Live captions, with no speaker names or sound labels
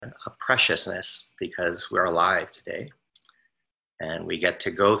a preciousness because we're alive today. And we get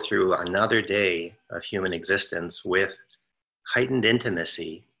to go through another day of human existence with heightened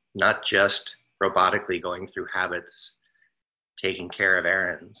intimacy, not just robotically going through habits, taking care of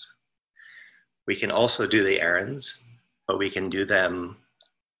errands. We can also do the errands, but we can do them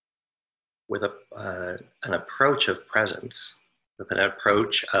with an approach of presence, with an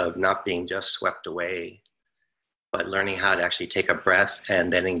approach of not being just swept away, but learning how to actually take a breath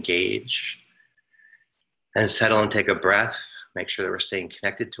and then engage and settle and take a breath, make sure that we're staying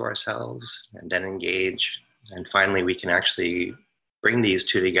connected to ourselves and then engage. And finally, we can actually bring these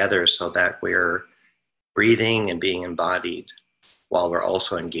two together so that we're breathing and being embodied while we're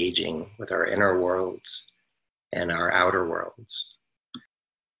also engaging with our inner worlds and our outer worlds.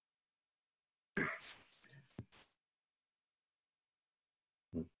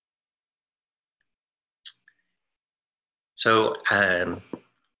 So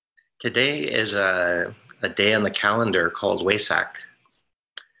today is a day on the calendar called Wesak.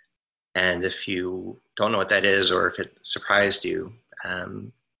 And if you don't know what that is, or if it surprised you,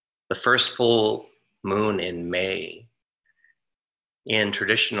 the first full moon in May in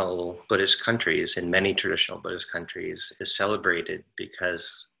traditional Buddhist countries, in many traditional Buddhist countries, is celebrated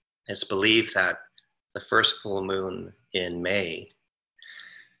because it's believed that the first full moon in May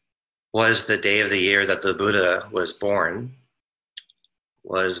was the day of the year that the Buddha was born,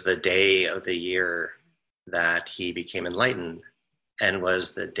 was the day of the year that he became enlightened, and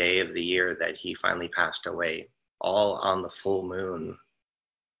was the day of the year that he finally passed away, all on the full moon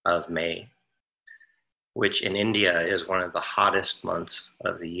of May, which in India is one of the hottest months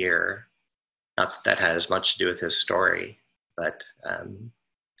of the year. Not that that has much to do with his story, but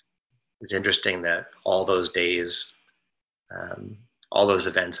it's interesting that all those days, all those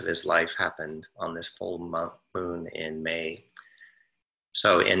events of his life happened on this full moon in May.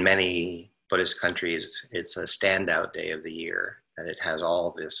 So in many Buddhist countries, it's a standout day of the year, and it has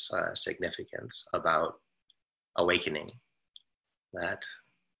all this significance about awakening, that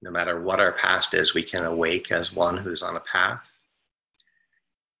no matter what our past is, we can awake as one who's on a path.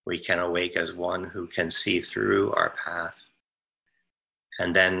 We can awake as one who can see through our path.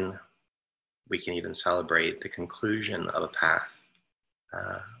 And then we can even celebrate the conclusion of a path,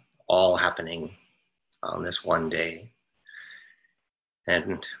 all happening on this one day.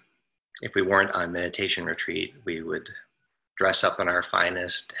 And if we weren't on meditation retreat, we would dress up in our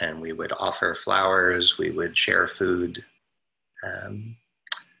finest and we would offer flowers, we would share food,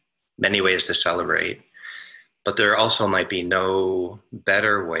 many ways to celebrate. But there also might be no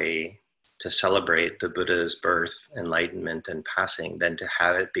better way to celebrate the Buddha's birth, enlightenment, and passing than to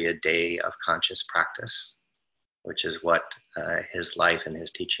have it be a day of conscious practice, which is what his life and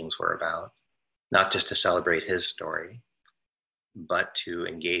his teachings were about. Not just to celebrate his story, but to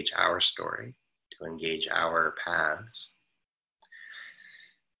engage our story, to engage our paths.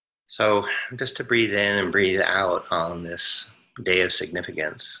 So just to breathe in and breathe out on this day of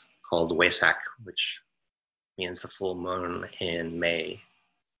significance called Wesak, which means the full moon in May.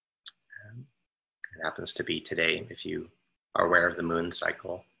 It happens to be today, if you are aware of the moon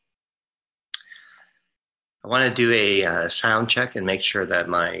cycle. I want to do a sound check and make sure that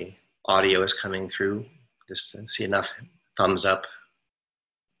my audio is coming through, just to see enough thumbs up.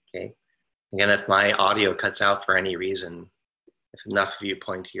 Okay. Again, if my audio cuts out for any reason, if enough of you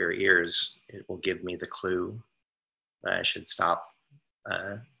point to your ears, it will give me the clue that I should stop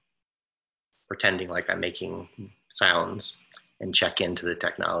pretending like I'm making sounds and check into the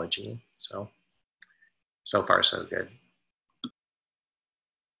technology. So far, so good.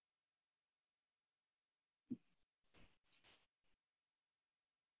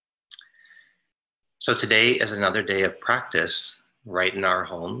 So today is another day of practice right in our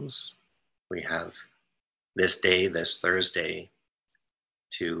homes. We have this day, this Thursday,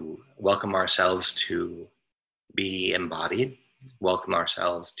 to welcome ourselves to be embodied, welcome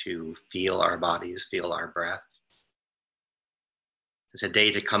ourselves to feel our bodies, feel our breath. It's a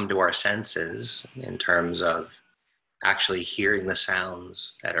day to come to our senses in terms of actually hearing the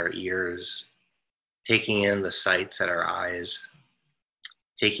sounds at our ears, taking in the sights at our eyes,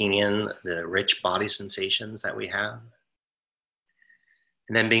 taking in the rich body sensations that we have,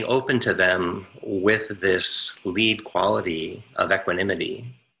 and then being open to them with this lead quality of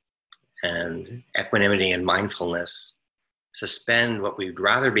equanimity. And equanimity and mindfulness suspend what we'd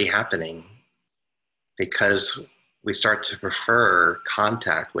rather be happening because we start to prefer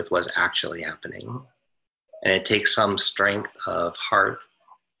contact with what's actually happening. And it takes some strength of heart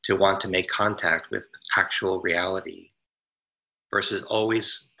to want to make contact with actual reality versus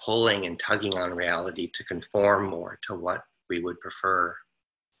always pulling and tugging on reality to conform more to what we would prefer.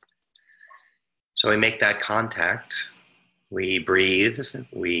 So we make that contact, we breathe,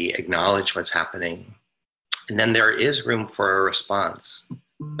 we acknowledge what's happening, and then there is room for a response.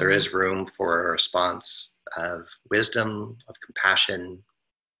 There is room for a response of wisdom, of compassion,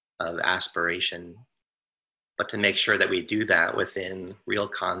 of aspiration, but to make sure that we do that within real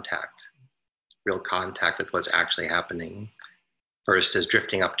contact with what's actually happening, versus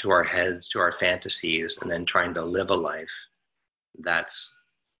drifting up to our heads, to our fantasies, and then trying to live a life that's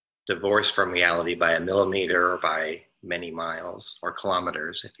divorced from reality by a millimeter or by many miles or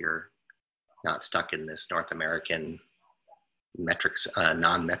kilometers if you're not stuck in this North American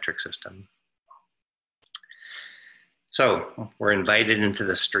non-metric system. So we're invited into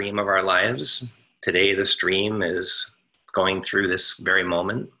the stream of our lives. Today, the stream is going through this very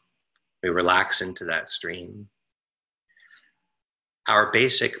moment. We relax into that stream. Our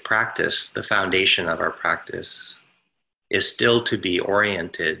basic practice, the foundation of our practice, is still to be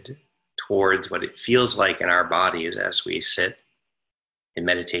oriented towards what it feels like in our bodies as we sit in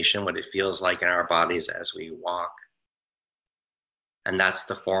meditation, what it feels like in our bodies as we walk. And that's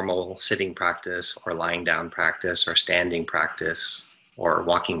the formal sitting practice or lying down practice or standing practice or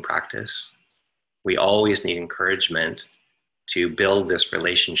walking practice. We always need encouragement to build this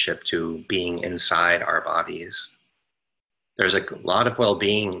relationship to being inside our bodies. There's a lot of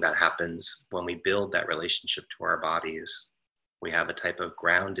well-being that happens when we build that relationship to our bodies. We have a type of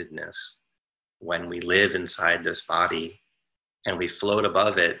groundedness when we live inside this body and we float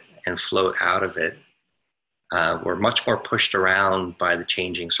above it and float out of it. We're much more pushed around by the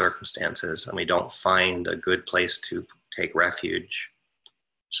changing circumstances, and we don't find a good place to take refuge.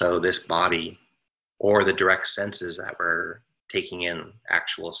 So this body, or the direct senses that we're taking in,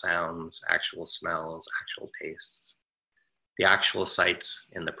 actual sounds, actual smells, actual tastes, the actual sights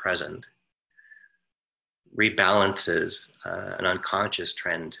in the present, rebalances an unconscious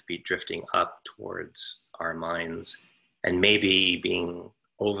trend to be drifting up towards our minds and maybe being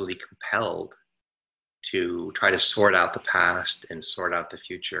overly compelled to try to sort out the past and sort out the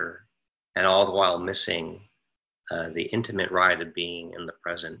future, and all the while missing the intimate ride of being in the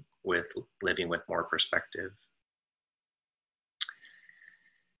present with living with more perspective.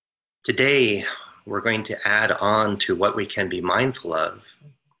 Today, we're going to add on to what we can be mindful of,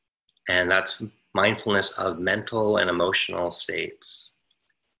 and that's mindfulness of mental and emotional states.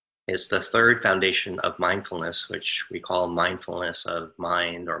 It's the third foundation of mindfulness, which we call mindfulness of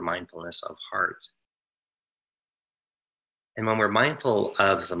mind or mindfulness of heart. And when we're mindful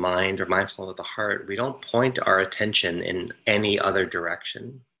of the mind or mindful of the heart, we don't point our attention in any other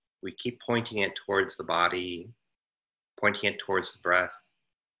direction. We keep pointing it towards the body, pointing it towards the breath,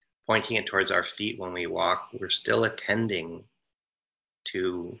 pointing it towards our feet when we walk. We're still attending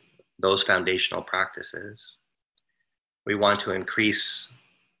to those foundational practices. We want to increase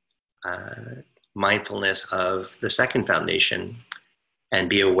mindfulness of the second foundation and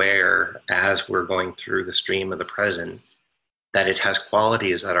be aware as we're going through the stream of the present that it has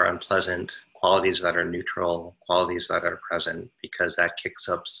qualities that are unpleasant, qualities that are neutral, qualities that are present, because that kicks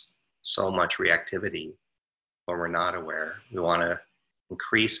up so much reactivity when we're not aware. We want to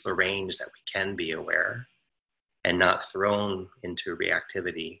increase the range that we can be aware and not thrown into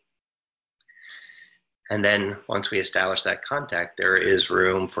reactivity. And then once we establish that contact, there is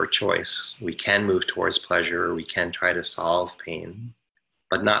room for choice. We can move towards pleasure, we can try to solve pain,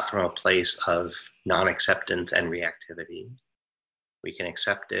 but not from a place of non-acceptance and reactivity. We can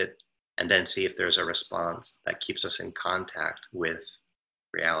accept it and then see if there's a response that keeps us in contact with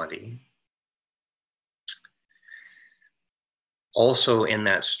reality. Also in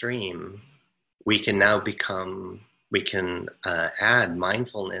that stream, we can now add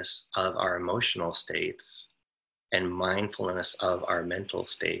mindfulness of our emotional states and mindfulness of our mental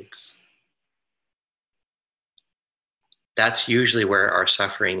states. That's usually where our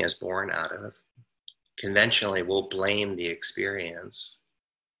suffering is born out of. Conventionally, we'll blame the experience.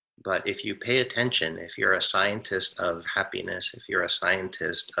 But if you pay attention, if you're a scientist of happiness, if you're a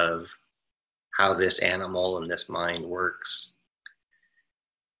scientist of how this animal and this mind works,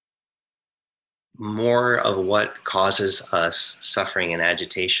 more of what causes us suffering and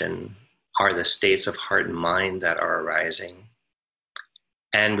agitation are the states of heart and mind that are arising.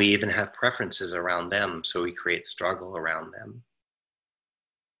 And we even have preferences around them, so we create struggle around them.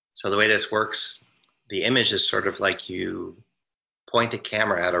 So the way this works, the image is sort of like you point a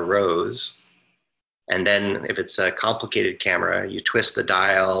camera at a rose, and then if it's a complicated camera, you twist the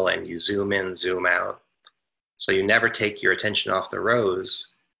dial and you zoom in, zoom out. So you never take your attention off the rose,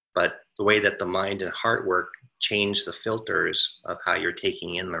 but the way that the mind and heart work change the filters of how you're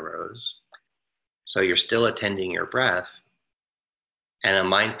taking in the rose. So you're still attending your breath, And a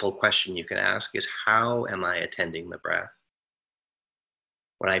mindful question you can ask is, how am I attending the breath?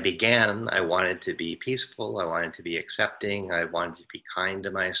 When I began, I wanted to be peaceful, I wanted to be accepting, I wanted to be kind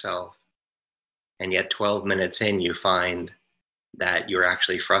to myself. And yet 12 minutes in, you find that you're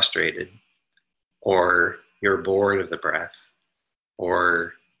actually frustrated, or you're bored of the breath,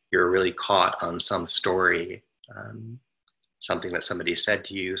 or you're really caught on some story, something that somebody said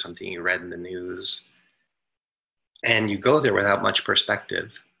to you, something you read in the news. And you go there without much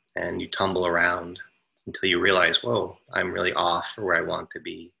perspective, and you tumble around until you realize, whoa, I'm really off for where I want to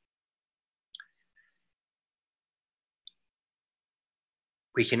be.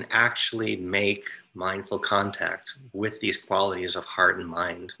 We can actually make mindful contact with these qualities of heart and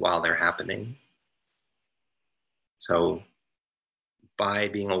mind while they're happening. So by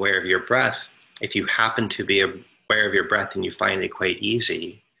being aware of your breath, if you happen to be aware of your breath and you find it quite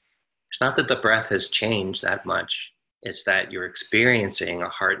easy, it's not that the breath has changed that much. It's that you're experiencing a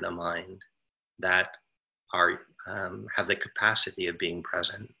heart and a mind that are have the capacity of being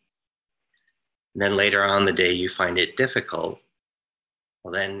present. And then later on in the day, you find it difficult.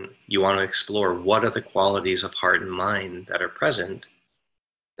 Well, then you want to explore what are the qualities of heart and mind that are present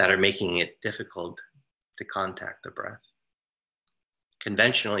that are making it difficult to contact the breath.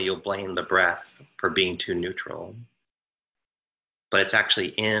 Conventionally, you'll blame the breath for being too neutral, but it's actually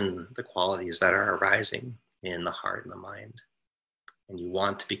in the qualities that are arising in the heart and the mind. And you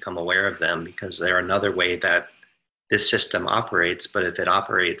want to become aware of them because they're another way that this system operates, but if it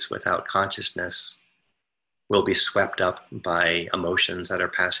operates without consciousness, we'll be swept up by emotions that are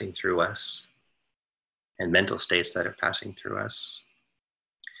passing through us and mental states that are passing through us.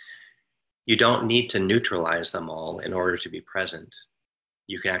 You don't need to neutralize them all in order to be present.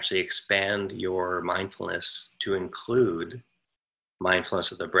 You can actually expand your mindfulness to include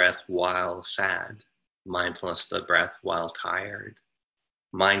mindfulness of the breath while sad, mindfulness of the breath while tired,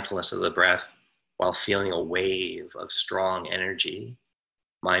 mindfulness of the breath while feeling a wave of strong energy,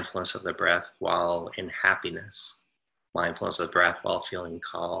 mindfulness of the breath while in happiness, mindfulness of the breath while feeling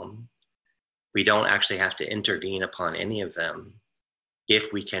calm. We don't actually have to intervene upon any of them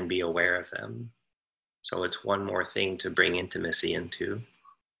if we can be aware of them. So it's one more thing to bring intimacy into.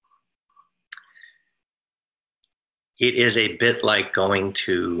 It is a bit like going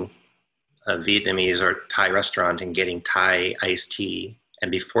to a Vietnamese or Thai restaurant and getting Thai iced tea.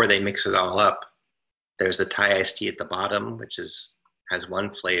 And before they mix it all up, there's the Thai iced tea at the bottom, which has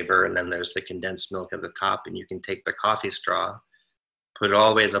one flavor, and then there's the condensed milk at the top, and you can take the coffee straw, put it all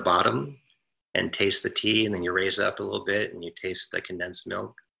the way to the bottom, and taste the tea, and then you raise it up a little bit, and you taste the condensed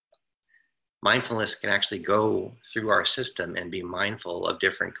milk. Mindfulness can actually go through our system and be mindful of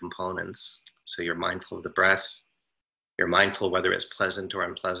different components. So you're mindful of the breath, you're mindful whether it's pleasant or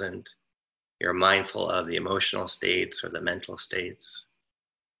unpleasant, you're mindful of the emotional states or the mental states.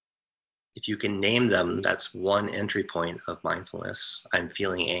 If you can name them, that's one entry point of mindfulness. I'm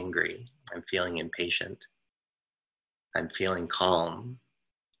feeling angry. I'm feeling impatient. I'm feeling calm.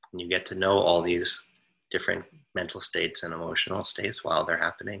 And you get to know all these different mental states and emotional states while they're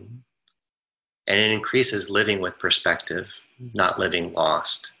happening. And it increases living with perspective, not living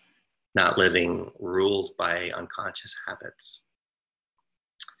lost, not living ruled by unconscious habits.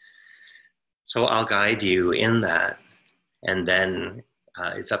 So I'll guide you in that, and then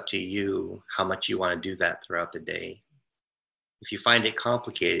it's up to you how much you want to do that throughout the day. If you find it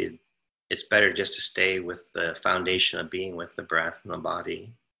complicated, it's better just to stay with the foundation of being with the breath and the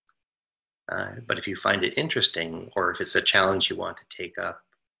body. But if you find it interesting, or if it's a challenge you want to take up,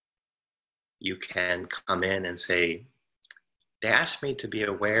 you can come in and say, they asked me to be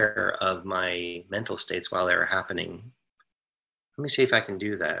aware of my mental states while they were happening. Let me see if I can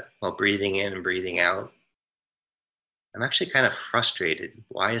do that while breathing in and breathing out. I'm actually kind of frustrated.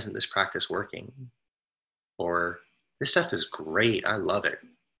 Why isn't this practice working? Or this stuff is great. I love it.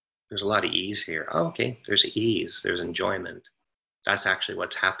 There's a lot of ease here. Oh, okay. There's ease. There's enjoyment. That's actually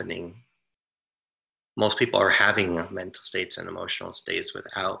what's happening. Most people are having mental states and emotional states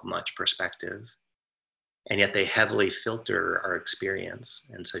without much perspective. And yet they heavily filter our experience.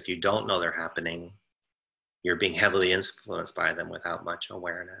 And so if you don't know they're happening, you're being heavily influenced by them without much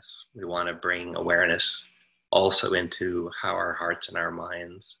awareness. We want to bring awareness also into how our hearts and our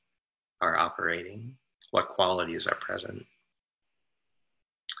minds are operating, what qualities are present.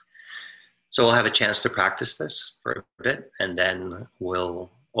 So we'll have a chance to practice this for a bit, and then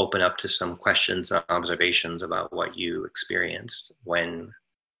we'll open up to some questions and observations about what you experienced when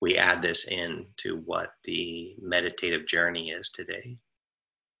we add this in to what the meditative journey is today.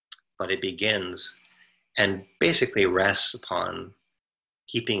 But it begins and basically rests upon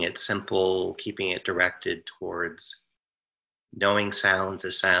keeping it simple, keeping it directed towards knowing sounds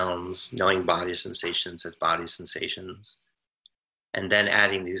as sounds, knowing body sensations as body sensations, and then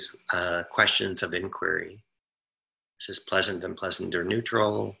adding these questions of inquiry. Is this pleasant, unpleasant, or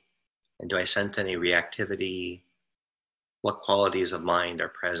neutral? And do I sense any reactivity? What qualities of mind are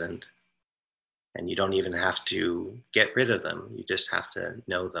present? And you don't even have to get rid of them. You just have to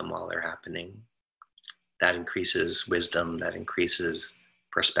know them while they're happening. That increases wisdom, that increases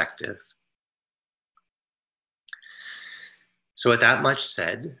perspective. So with that much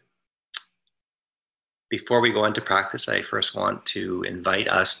said, before we go into practice, I first want to invite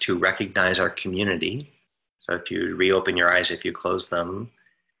us to recognize our community. So if you reopen your eyes, if you close them,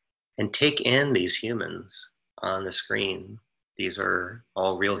 and take in these humans on the screen. These are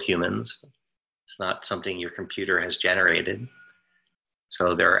all real humans. It's not something your computer has generated.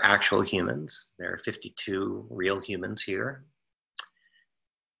 So they're actual humans. There are 52 real humans here.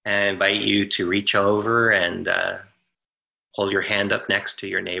 And I invite you to reach over and hold your hand up next to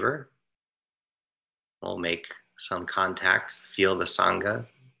your neighbor. We'll make some contact, feel the Sangha,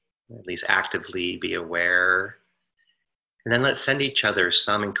 at least actively be aware. And then let's send each other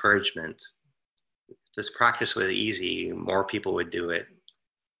some encouragement. If this practice was easy, more people would do it.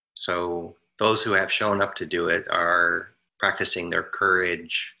 So those who have shown up to do it are practicing their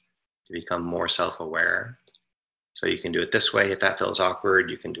courage to become more self-aware. So you can do it this way. If that feels awkward,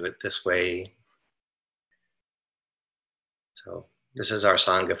 you can do it this way. So this is our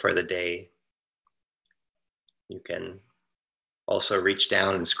Sangha for the day. You can also reach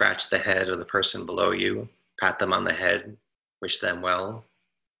down and scratch the head of the person below you, pat them on the head, wish them well.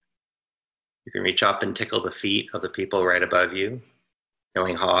 You can reach up and tickle the feet of the people right above you,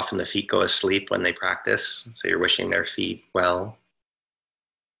 knowing how often the feet go asleep when they practice. So you're wishing their feet well.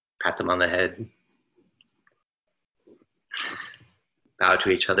 Pat them on the head. Bow to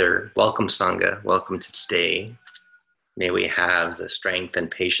each other. Welcome, Sangha. Welcome to today. May we have the strength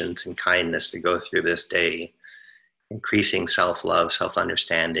and patience and kindness to go through this day, increasing self-love,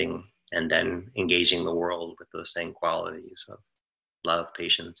 self-understanding, and then engaging the world with those same qualities of love,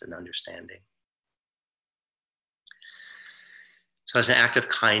 patience, and understanding. So as an act of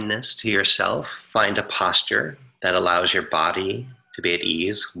kindness to yourself, find a posture that allows your body to be at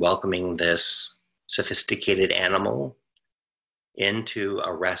ease, welcoming this sophisticated animal into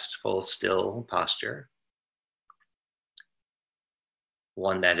a restful, still posture.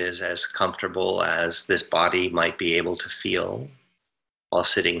 One that is as comfortable as this body might be able to feel while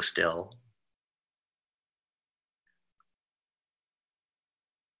sitting still.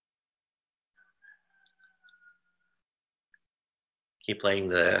 Keep letting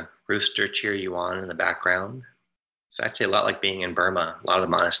the rooster cheer you on in the background. It's actually a lot like being in Burma. A lot of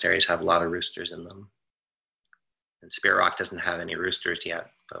monasteries have a lot of roosters in them. And Spirit Rock doesn't have any roosters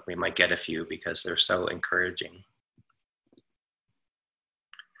yet, but we might get a few because they're so encouraging.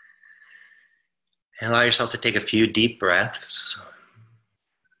 And allow yourself to take a few deep breaths.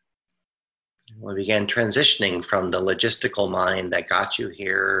 We'll begin transitioning from the logistical mind that got you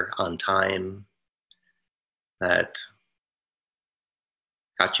here on time, that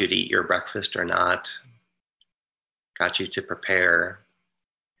got you to eat your breakfast or not, got you to prepare.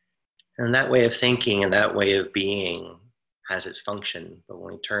 And that way of thinking and that way of being has its function. But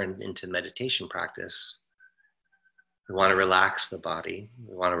when we turn into meditation practice, we want to relax the body.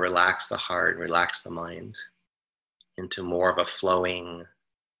 We want to relax the heart, relax the mind into more of a flowing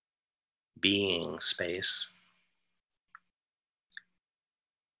being space.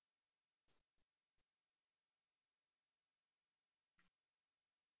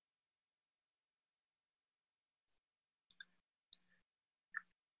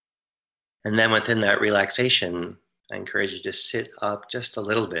 And then within that relaxation, I encourage you to sit up just a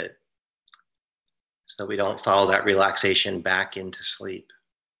little bit so we don't follow that relaxation back into sleep.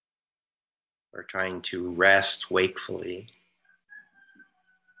 We're trying to rest wakefully.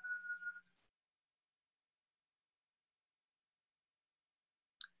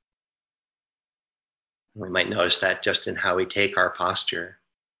 We might notice that just in how we take our posture.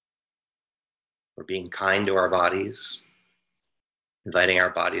 We're being kind to our bodies, inviting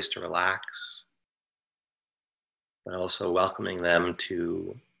our bodies to relax, but also welcoming them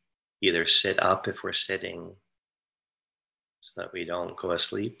to either sit up if we're sitting so that we don't go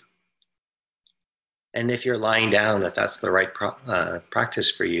asleep. And if you're lying down, if that's the right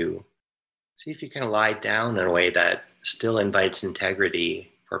practice for you, see if you can lie down in a way that still invites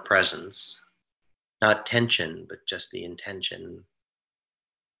integrity for presence. Not tension, but just the intention.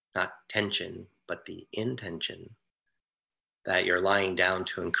 Not tension, but the intention that you're lying down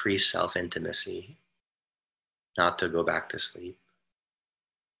to increase self-intimacy, not to go back to sleep.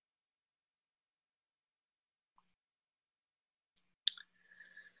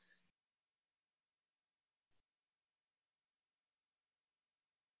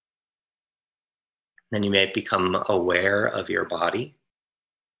 Then you may become aware of your body,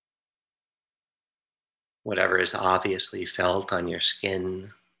 whatever is obviously felt on your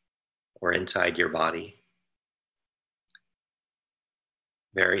skin or inside your body,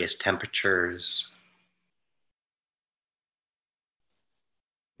 various temperatures,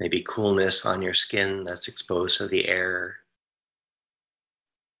 maybe coolness on your skin that's exposed to the air,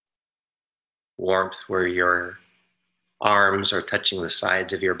 warmth where your arms are touching the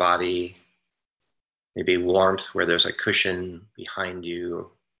sides of your body, maybe warmth where there's a cushion behind you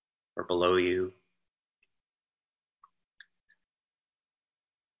or below you.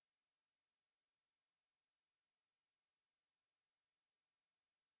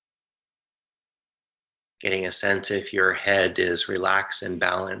 Getting a sense if your head is relaxed and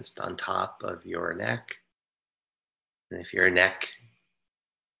balanced on top of your neck, and if your neck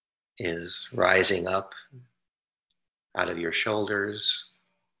is rising up out of your shoulders.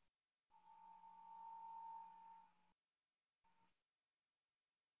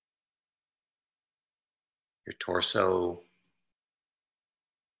 Your torso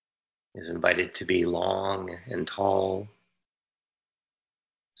is invited to be long and tall,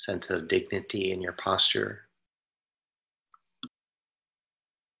 sense of dignity in your posture.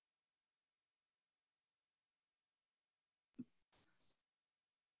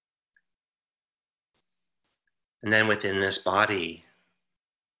 And then within this body,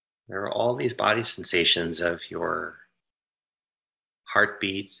 there are all these body sensations of your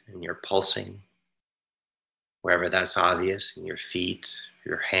heartbeat and your pulsing, wherever that's obvious, in your feet,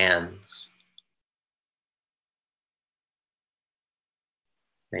 your hands,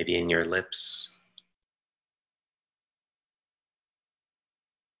 maybe in your lips.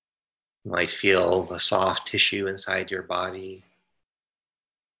 You might feel the soft tissue inside your body.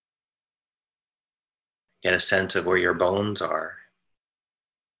 Get a sense of where your bones are.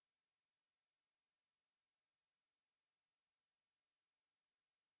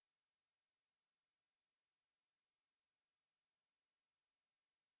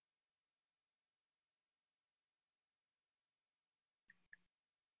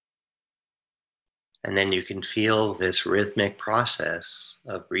 And then you can feel this rhythmic process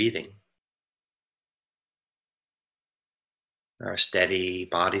of breathing. There are steady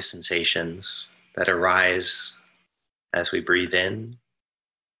body sensations that arise as we breathe in,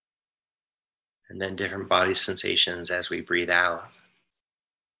 and then different body sensations as we breathe out.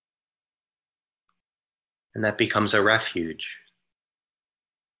 And that becomes a refuge.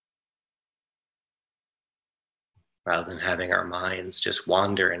 Rather than having our minds just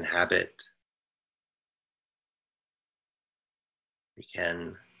wander in habit, we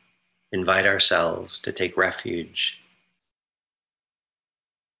can invite ourselves to take refuge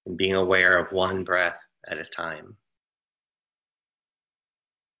in being aware of one breath at a time.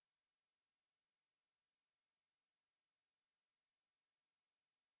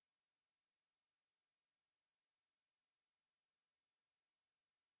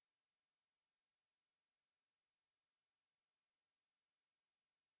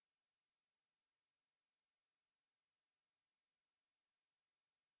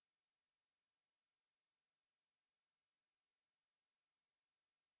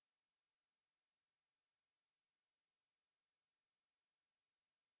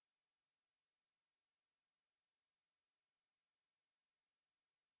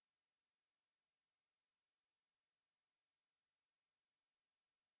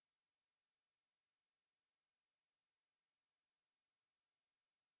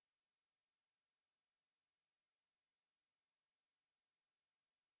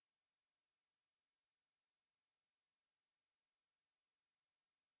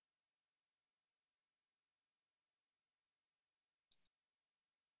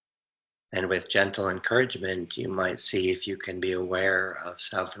 And with gentle encouragement, you might see if you can be aware of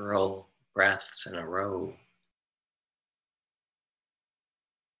several breaths in a row.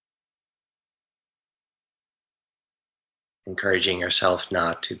 Encouraging yourself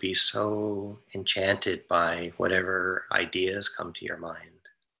not to be so enchanted by whatever ideas come to your mind,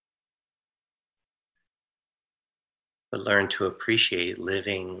 but learn to appreciate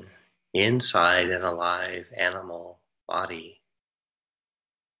living inside an alive animal body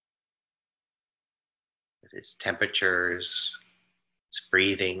with its temperatures, its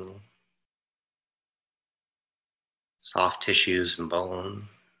breathing, soft tissues and bone,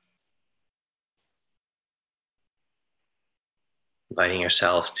 inviting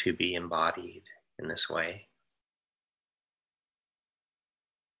yourself to be embodied in this way.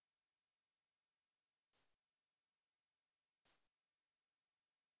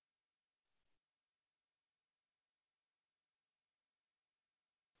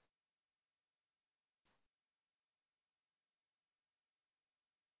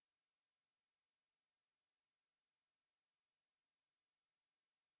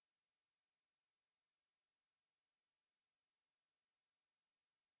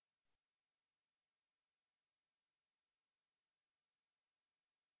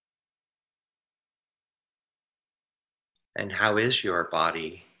 And how is your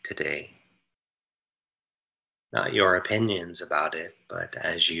body today? Not your opinions about it, but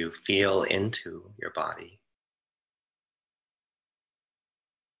as you feel into your body,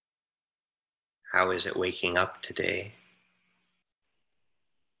 how is it waking up today?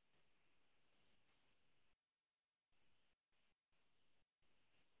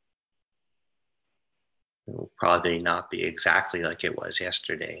 It will probably not be exactly like it was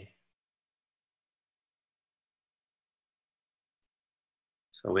yesterday.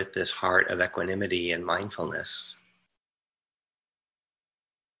 So, with this heart of equanimity and mindfulness,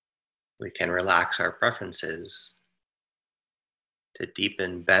 we can relax our preferences to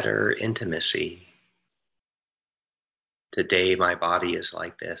deepen better intimacy. Today, my body is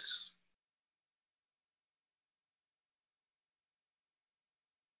like this.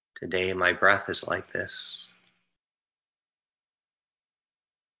 Today, my breath is like this.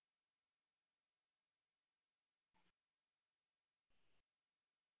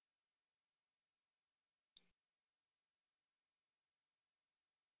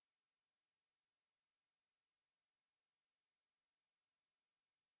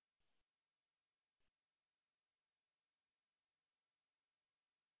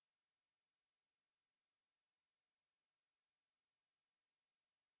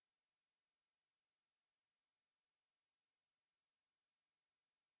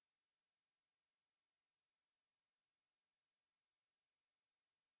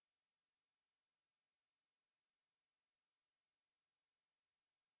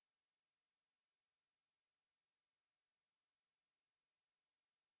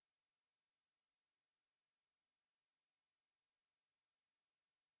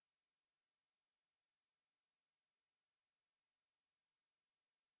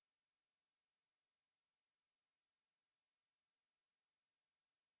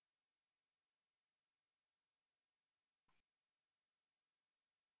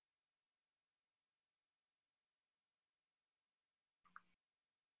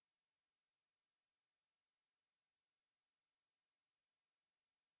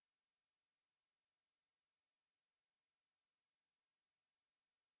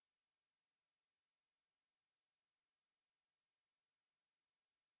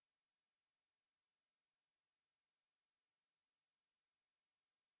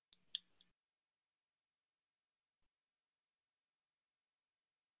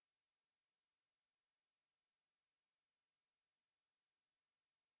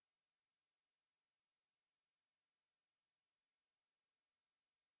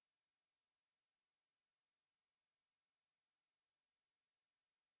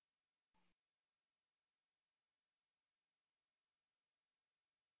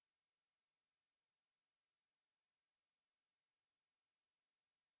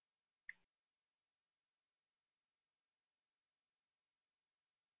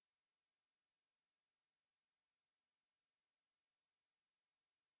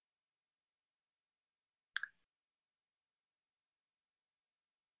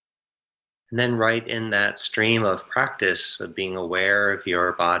 And then, right in that stream of practice of being aware of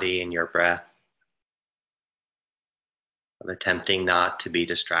your body and your breath, of attempting not to be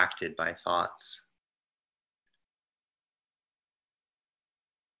distracted by thoughts,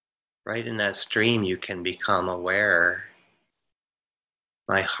 right in that stream, you can become aware.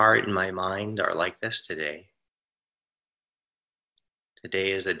 My heart and my mind are like this today.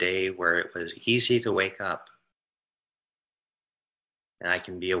 Today is a day where it was easy to wake up, and I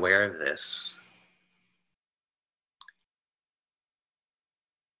can be aware of this.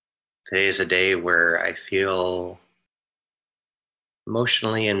 Today is a day where I feel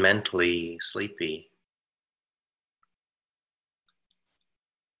emotionally and mentally sleepy,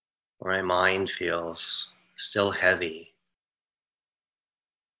 where my mind feels still heavy.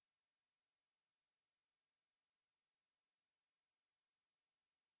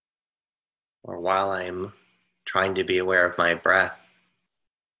 Or while I'm trying to be aware of my breath,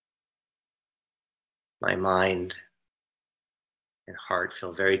 my mind and heart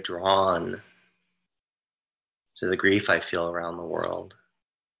feel very drawn to the grief I feel around the world.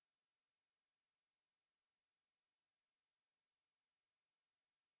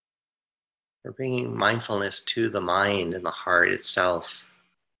 We're bringing mindfulness to the mind and the heart itself,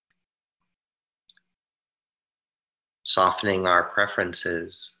 softening our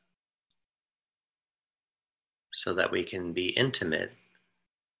preferences so that we can be intimate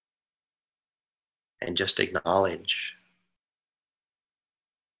and just acknowledge.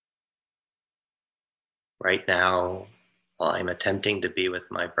 Right now, while I'm attempting to be with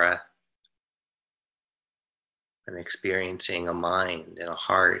my breath, I'm experiencing a mind and a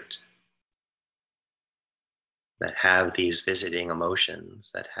heart that have these visiting emotions,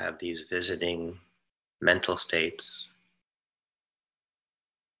 that have these visiting mental states,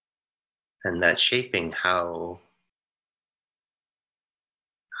 and that's shaping how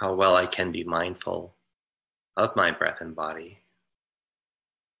well I can be mindful of my breath and body.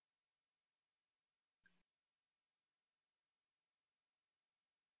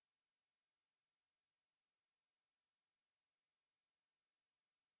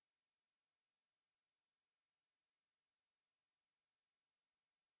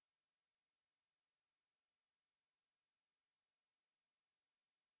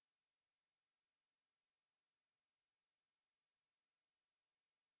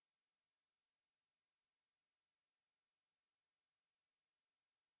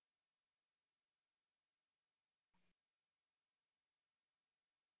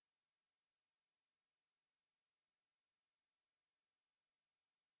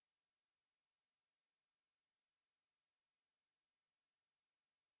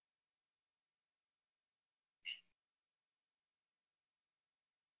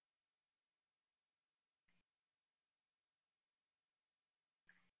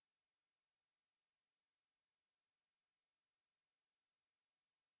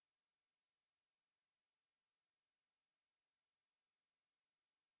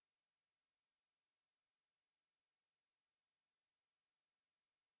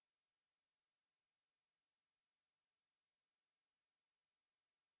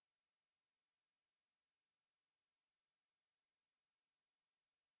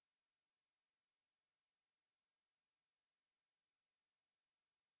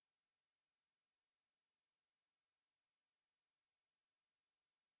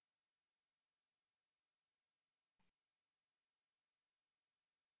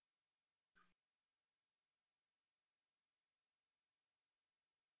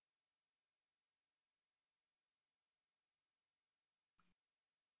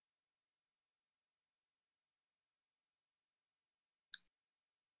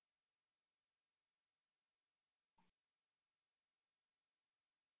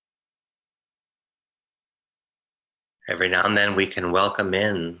 Every now and then we can welcome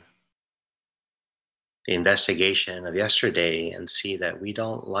in the investigation of yesterday and see that we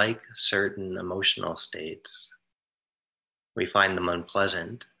don't like certain emotional states. We find them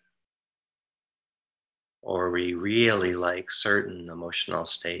unpleasant, or we really like certain emotional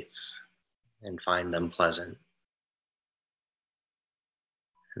states and find them pleasant.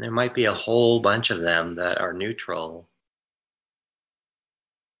 And there might be a whole bunch of them that are neutral.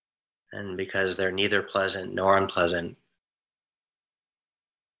 And because they're neither pleasant nor unpleasant,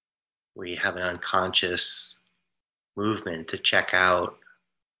 we have an unconscious movement to check out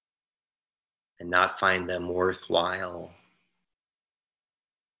and not find them worthwhile.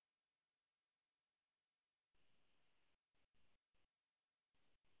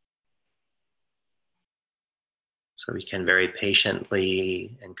 So we can very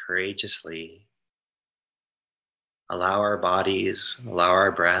patiently and courageously allow our bodies, allow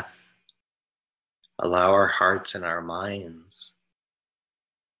our breath, allow our hearts and our minds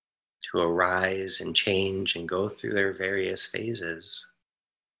to arise and change and go through their various phases,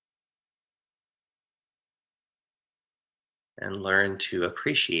 and learn to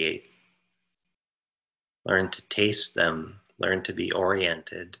appreciate, learn to taste them, learn to be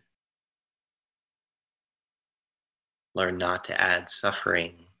oriented, learn not to add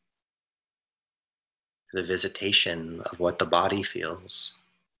suffering to the visitation of what the body feels,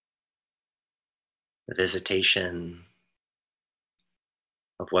 the visitation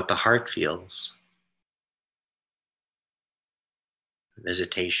of what the heart feels, the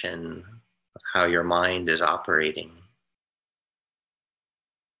visitation of how your mind is operating.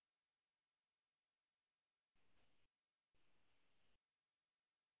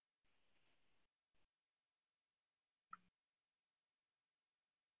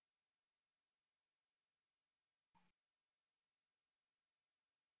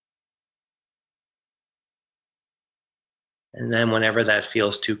 And then, whenever that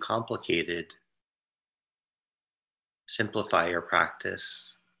feels too complicated, simplify your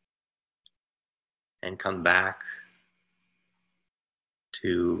practice and come back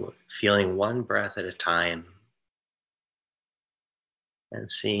to feeling one breath at a time and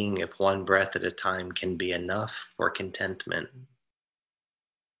seeing if one breath at a time can be enough for contentment.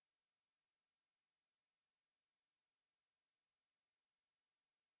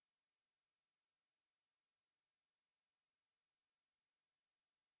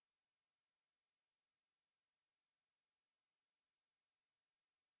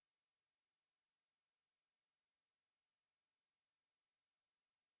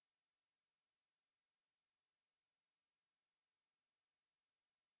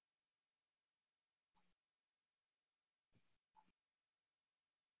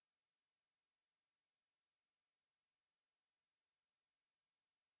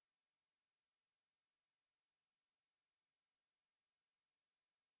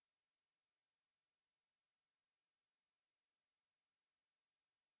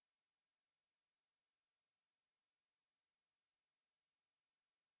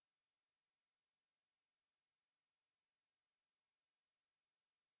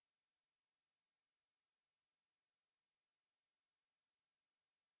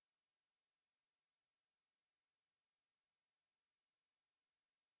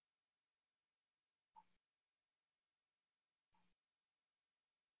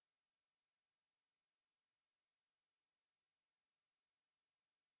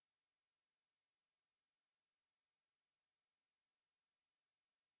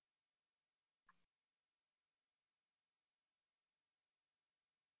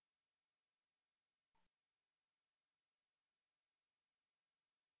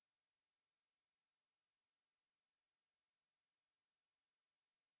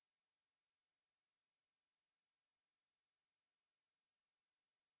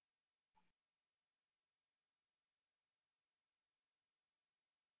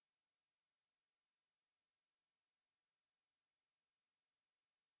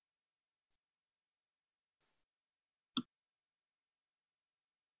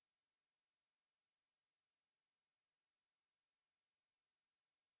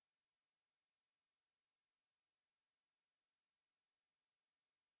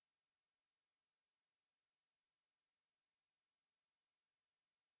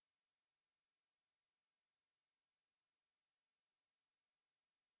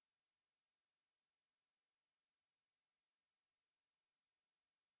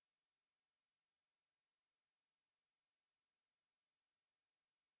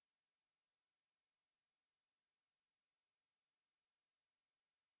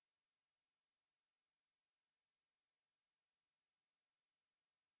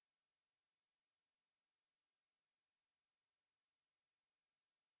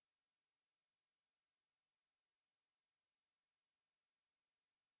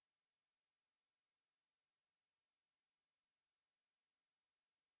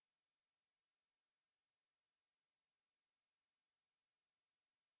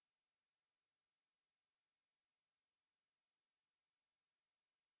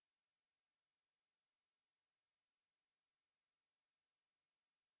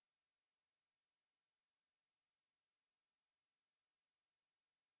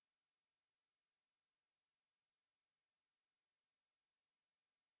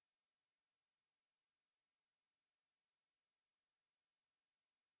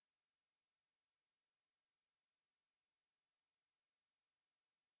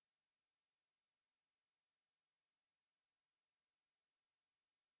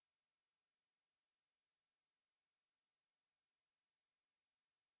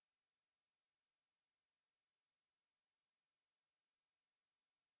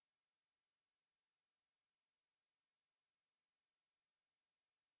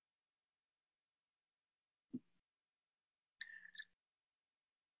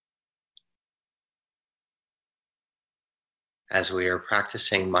 as we are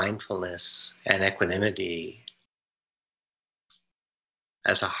practicing mindfulness and equanimity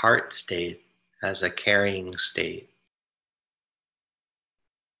as a heart state, as a caring state,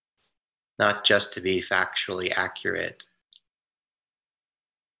 not just to be factually accurate,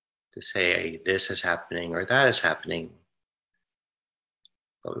 to say this is happening or that is happening,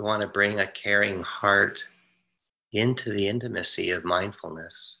 but we want to bring a caring heart into the intimacy of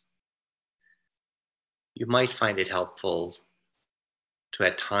mindfulness. You might find it helpful to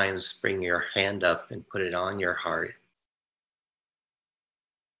at times bring your hand up and put it on your heart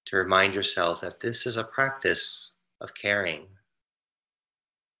to remind yourself that this is a practice of caring.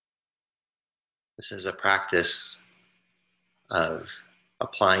 This is a practice of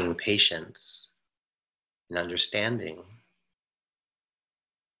applying patience and understanding,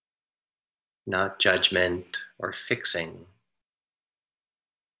 not judgment or fixing,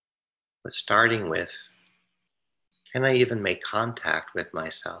 but starting with, can I even make contact with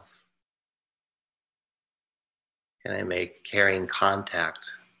myself? Can I make caring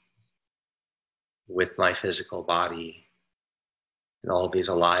contact with my physical body and all these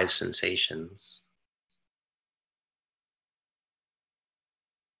alive sensations?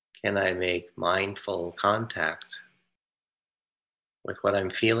 Can I make mindful contact with what I'm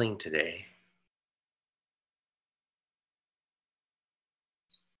feeling today?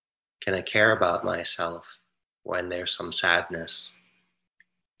 Can I care about myself when there's some sadness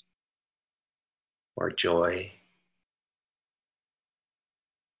or joy,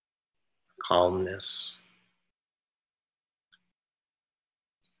 calmness?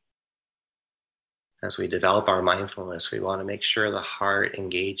 As we develop our mindfulness, we want to make sure the heart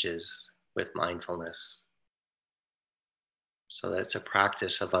engages with mindfulness. So that's a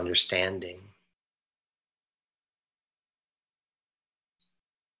practice of understanding,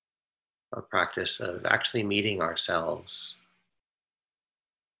 a practice of actually meeting ourselves,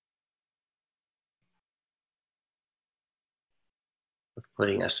 of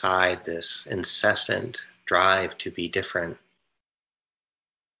putting aside this incessant drive to be different,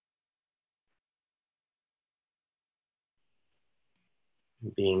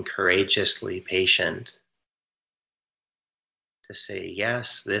 being courageously patient to say,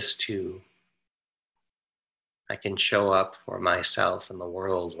 yes, this too. I can show up for myself in the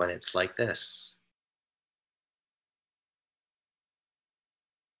world when it's like this.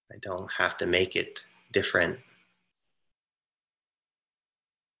 I don't have to make it different.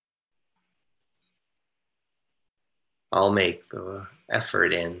 I'll make the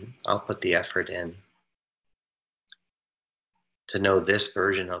effort in, I'll put the effort in to know this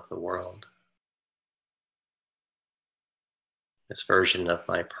version of the world, this version of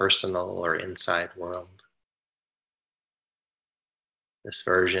my personal or inside world, this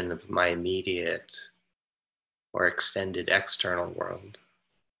version of my immediate or extended external world.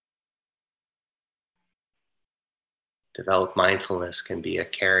 Developed mindfulness can be a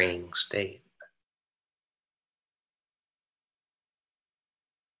carrying state.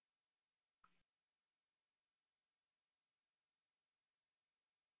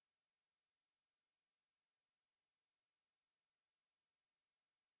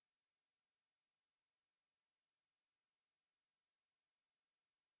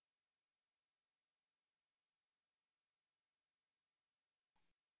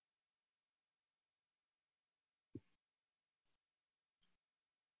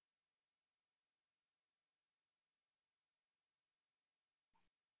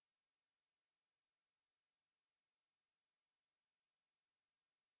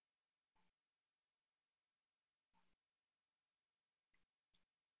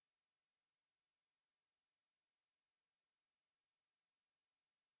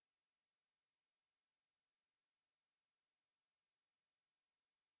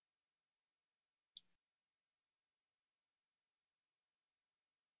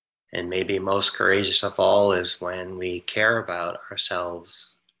 And maybe most courageous of all is when we care about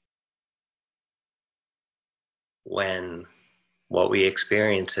ourselves, when what we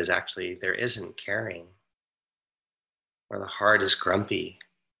experience is actually there isn't caring, where the heart is grumpy,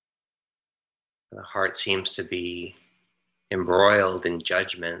 where the heart seems to be embroiled in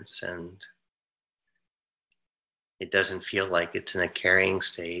judgments and it doesn't feel like it's in a caring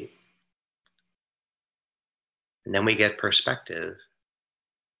state. And then we get perspective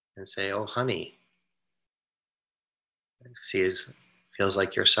and say, oh, honey, it feels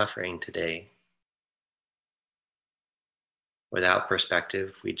like you're suffering today. Without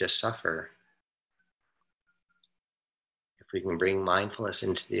perspective, we just suffer. If we can bring mindfulness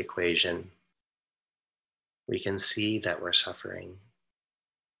into the equation, we can see that we're suffering.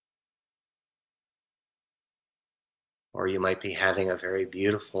 Or you might be having a very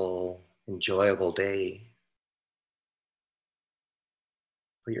beautiful, enjoyable day,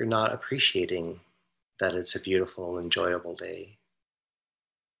 but you're not appreciating that it's a beautiful, enjoyable day.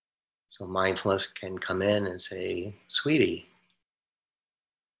 So mindfulness can come in and say, sweetie,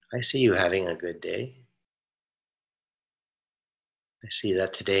 I see you having a good day. I see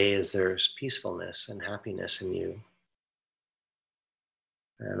that today there's peacefulness and happiness in you,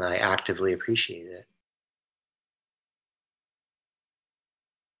 and I actively appreciate it.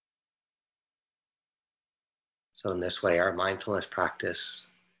 So in this way, our mindfulness practice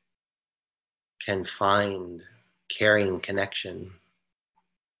can find caring connection,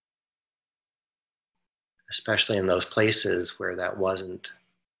 especially in those places where that wasn't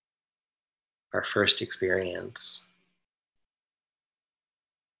our first experience.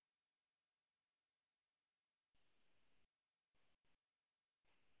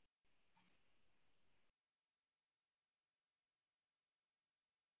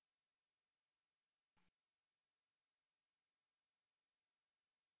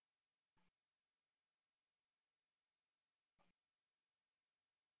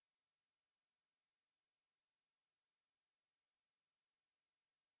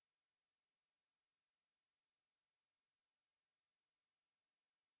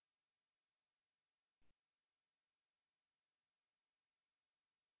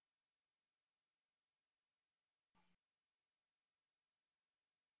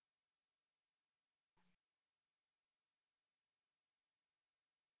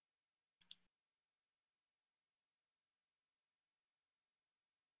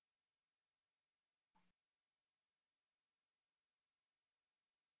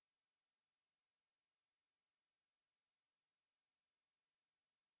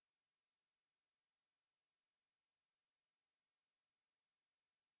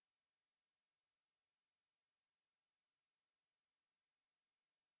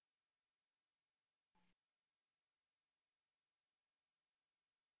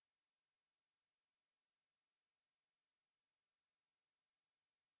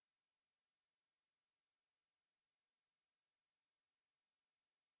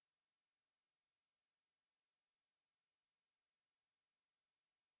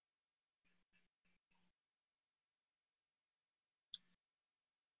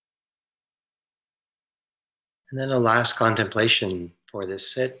 And then a last contemplation for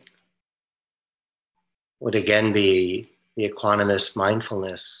this sit would again be the equanimous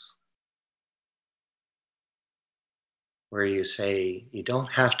mindfulness, where you say, you don't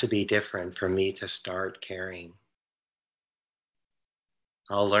have to be different for me to start caring.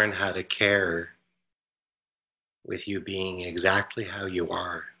 I'll learn how to care with you being exactly how you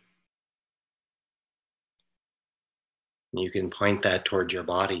are. And you can point that toward your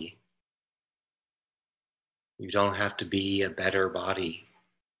body. You don't have to be a better body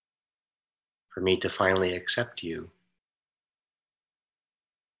for me to finally accept you.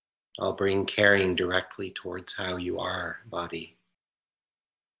 I'll bring caring directly towards how you are, body,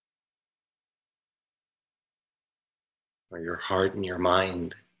 or your heart and your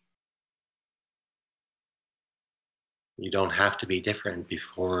mind. You don't have to be different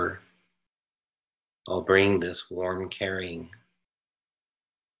before I'll bring this warm caring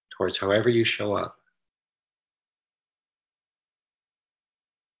towards however you show up.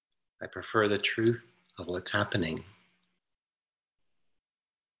 I prefer the truth of what's happening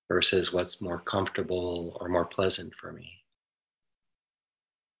versus what's more comfortable or more pleasant for me.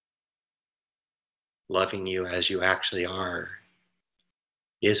 Loving you as you actually are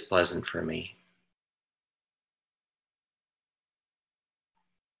is pleasant for me.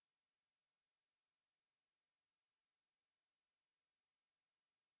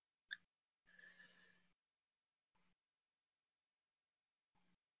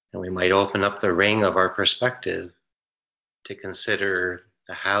 And we might open up the ring of our perspective to consider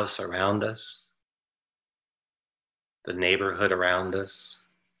the house around us, the neighborhood around us,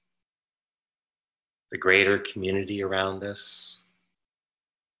 the greater community around us,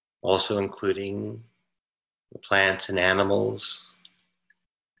 also including the plants and animals,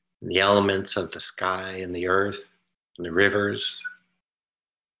 and the elements of the sky and the earth and the rivers.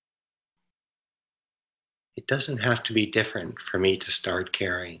 It doesn't have to be different for me to start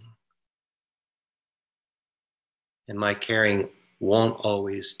caring. And my caring won't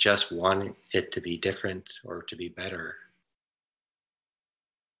always just want it to be different or to be better.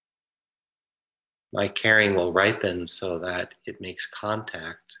 My caring will ripen so that it makes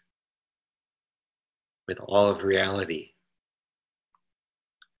contact with all of reality.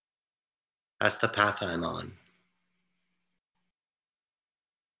 That's the path I'm on.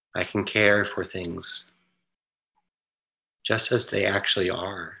 I can care for things just as they actually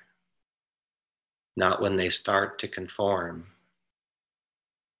are, not when they start to conform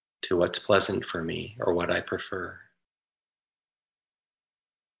to what's pleasant for me or what I prefer.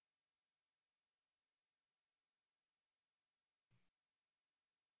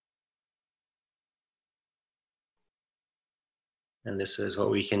 And this is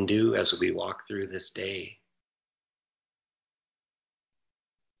what we can do as we walk through this day.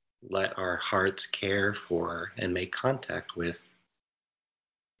 Let our hearts care for and make contact with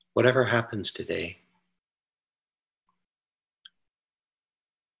whatever happens today.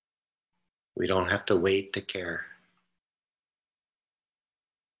 We don't have to wait to care.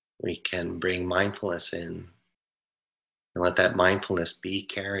 We can bring mindfulness in and let that mindfulness be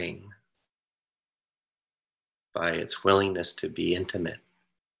caring by its willingness to be intimate,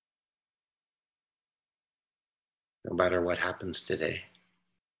 no matter what happens today.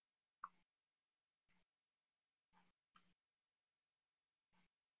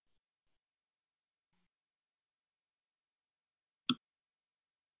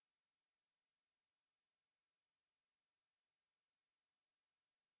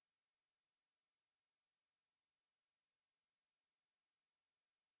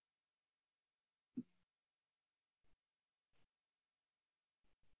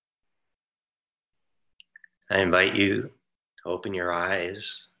 I invite you to open your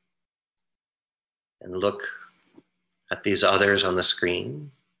eyes and look at these others on the screen.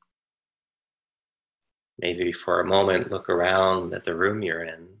 Maybe for a moment, look around at the room you're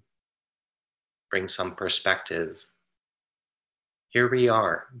in. Bring some perspective. Here we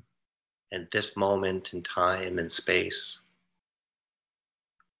are at this moment in time and space.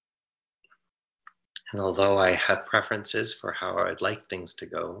 And although I have preferences for how I'd like things to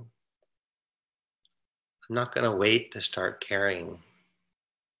go, I'm not going to wait to start caring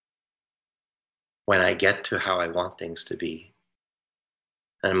when I get to how I want things to be.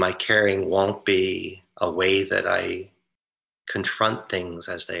 And my caring won't be a way that I confront things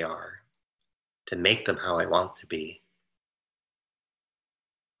as they are to make them how I want to be.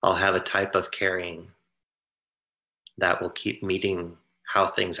 I'll have a type of caring that will keep meeting how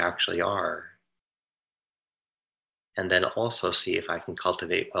things actually are, and then also see if I can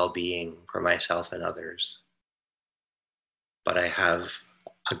cultivate well-being for myself and others. But I have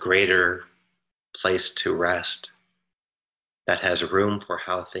a greater place to rest that has room for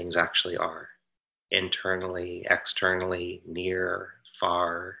how things actually are, internally, externally, near,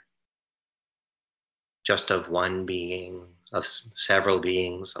 far, just of one being, of several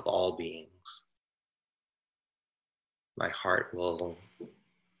beings, of all beings. My heart will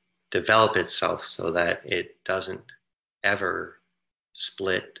develop itself so that it doesn't ever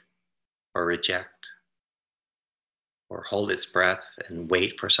split or reject or hold its breath and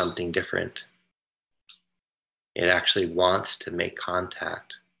wait for something different. It actually wants to make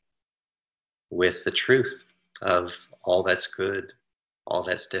contact with the truth of all that's good, all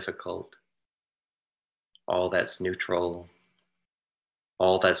that's difficult, all that's neutral,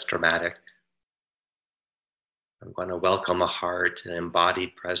 all that's dramatic. I'm going to welcome a heart and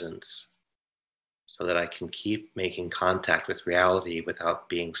embodied presence so that I can keep making contact with reality without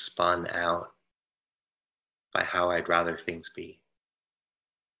being spun out by how I'd rather things be.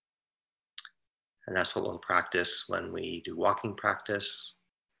 And that's what we'll practice when we do walking practice.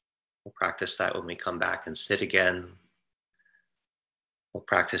 We'll practice that when we come back and sit again. We'll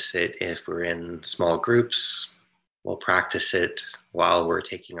practice it if we're in small groups. We'll practice it while we're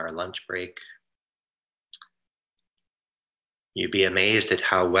taking our lunch break. You'd be amazed at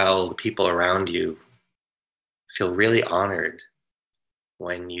how well the people around you feel really honored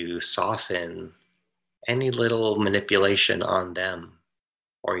when you soften any little manipulation on them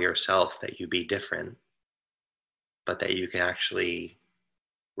or yourself that you be different, but that you can actually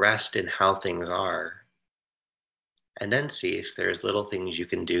rest in how things are, and then see if there's little things you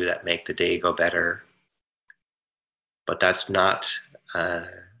can do that make the day go better. But that's not a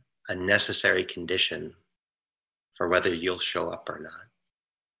necessary condition for whether you'll show up or not.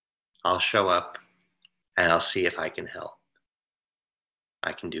 I'll show up and I'll see if I can help.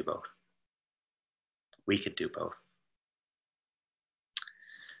 I can do both. We could do both.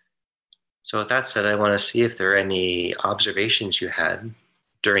 So with that said, I want to see if there are any observations you had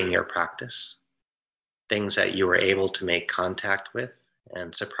during your practice, things that you were able to make contact with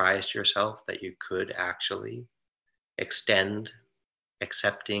and surprised yourself that you could actually extend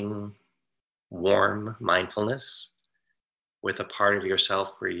accepting, warm mindfulness with a part of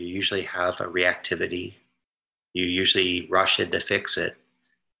yourself where you usually have a reactivity. You usually rush in to fix it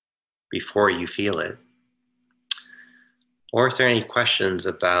before you feel it. Or if there are any questions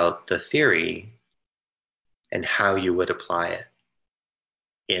about the theory and how you would apply it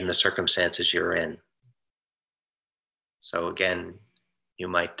in the circumstances you're in. So again, you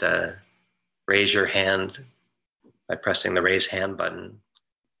might raise your hand by pressing the raise hand button,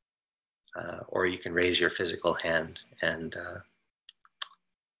 or you can raise your physical hand and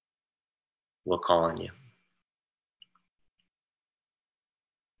we'll call on you.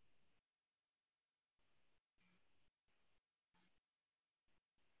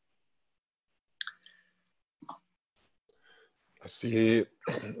 I see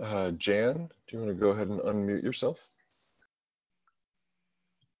Jan, do you want to go ahead and unmute yourself?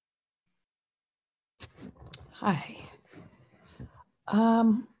 Hi.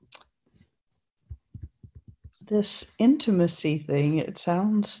 This intimacy thing, it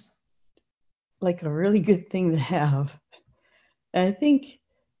sounds like a really good thing to have. And I think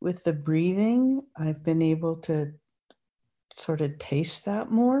with the breathing, I've been able to sort of taste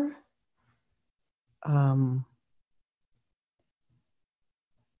that more.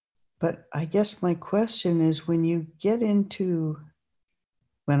 But I guess my question is when I get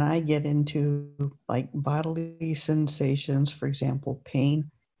into like bodily sensations, for example, pain,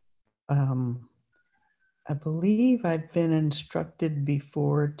 I believe I've been instructed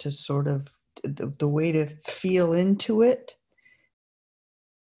before to sort of the way to feel into it.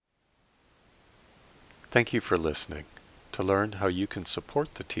 Thank you for listening. To learn how you can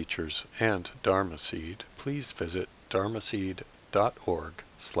support the teachers and Dharma Seed, please visit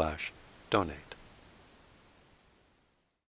dharmaseed.org/donate.